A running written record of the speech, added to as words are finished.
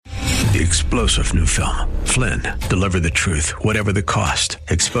The explosive new film, Flynn, Deliver the Truth, Whatever the Cost,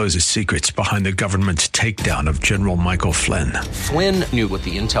 exposes secrets behind the government's takedown of General Michael Flynn. Flynn knew what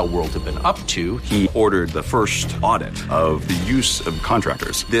the intel world had been up to. He ordered the first audit of the use of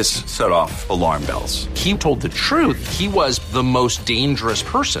contractors. This set off alarm bells. He told the truth. He was the most dangerous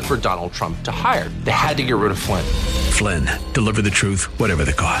person for Donald Trump to hire. They had to get rid of Flynn. Flynn, Deliver the Truth, Whatever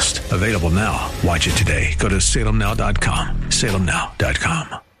the Cost. Available now. Watch it today. Go to salemnow.com.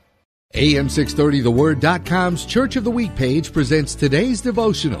 salemnow.com. AM630TheWord.com's Church of the Week page presents today's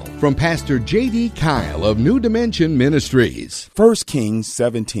devotional from Pastor J.D. Kyle of New Dimension Ministries. 1 Kings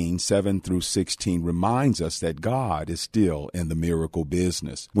 17:7-16 reminds us that God is still in the miracle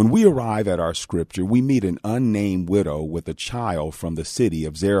business. When we arrive at our scripture, we meet an unnamed widow with a child from the city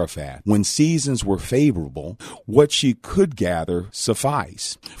of Zarephath. When seasons were favorable, what she could gather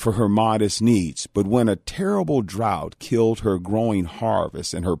sufficed for her modest needs. But when a terrible drought killed her growing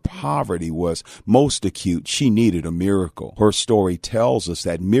harvest and her poverty was most acute, she needed a miracle. Her story tells us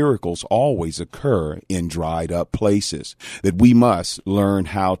that miracles always occur in dried up places, that we must learn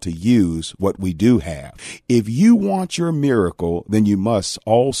how to use what we do have. If you want your miracle, then you must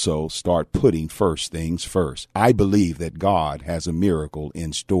also start putting first things first. I believe that God has a miracle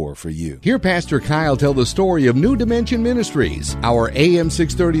in store for you. Hear Pastor Kyle tell the story of New Dimension Ministries, our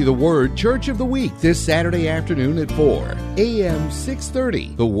AM630 The Word Church of the Week, this Saturday afternoon at 4.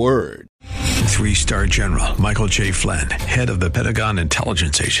 AM630 The Word. Three-star General Michael J. Flynn, head of the Pentagon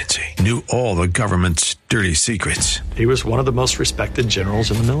Intelligence Agency, knew all the government's dirty secrets. He was one of the most respected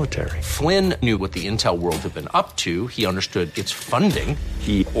generals in the military. Flynn knew what the intel world had been up to. He understood its funding.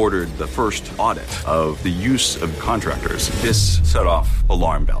 He ordered the first audit of the use of contractors. This set off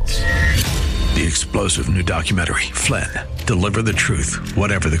alarm bells. The explosive new documentary, Flynn, Deliver the Truth,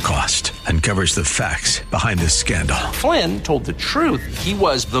 Whatever the Cost, uncovers the facts behind this scandal. Flynn told the truth. He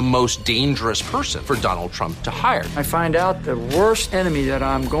was the most dangerous person for Donald Trump to hire. I find out the worst enemy that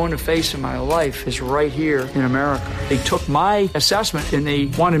I'm going to face in my life is right here in America. They took my assessment and they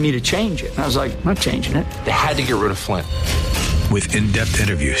wanted me to change it. And I was like, I'm not changing it. They had to get rid of Flynn. With in-depth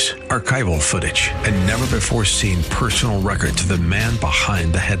interviews, archival footage, and never-before-seen personal records of the man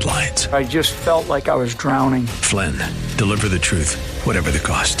behind the headlines. I just felt like I was drowning. Flynn, Deliver the Truth, Whatever the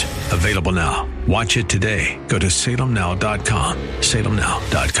Cost. Available now. Watch it today. Go to salemnow.com.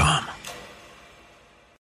 salemnow.com.